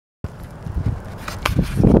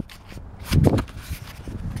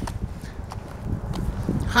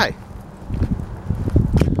Hi.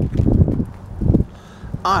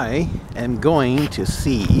 I am going to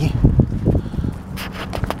see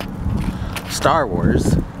Star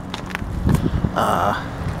Wars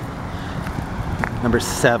number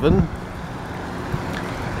 7.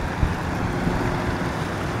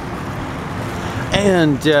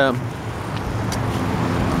 And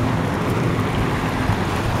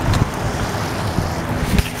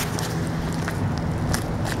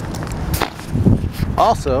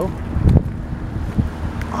also,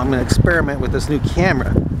 I'm going to experiment with this new camera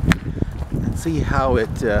and see how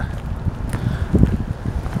it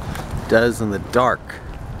does in the dark.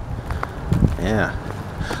 Yeah,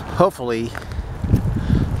 hopefully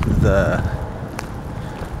the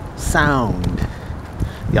sound,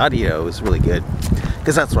 the audio is really good,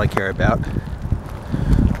 because that's what I care about,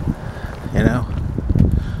 you know.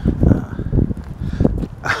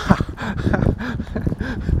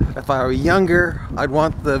 If I were younger, I'd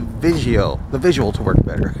want the visual to work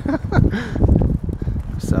better.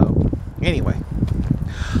 So, anyway,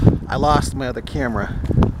 I lost my other camera.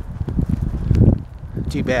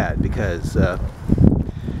 Too bad, because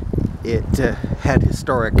it had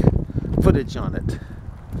historic footage on it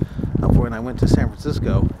of when I went to San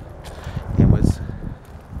Francisco and was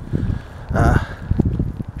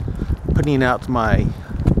putting out my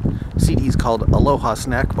CDs called Aloha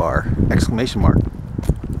Snack Bar!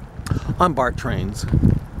 On BART trains.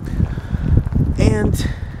 And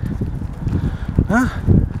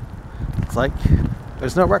it's like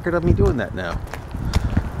there's no record of me doing that now.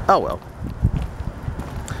 Oh well.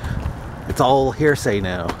 It's all hearsay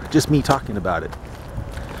now. Just me talking about it.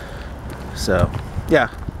 So, yeah.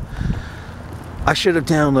 I should have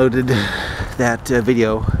downloaded that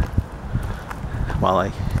video while I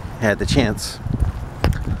had the chance.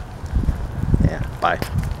 Yeah, bye.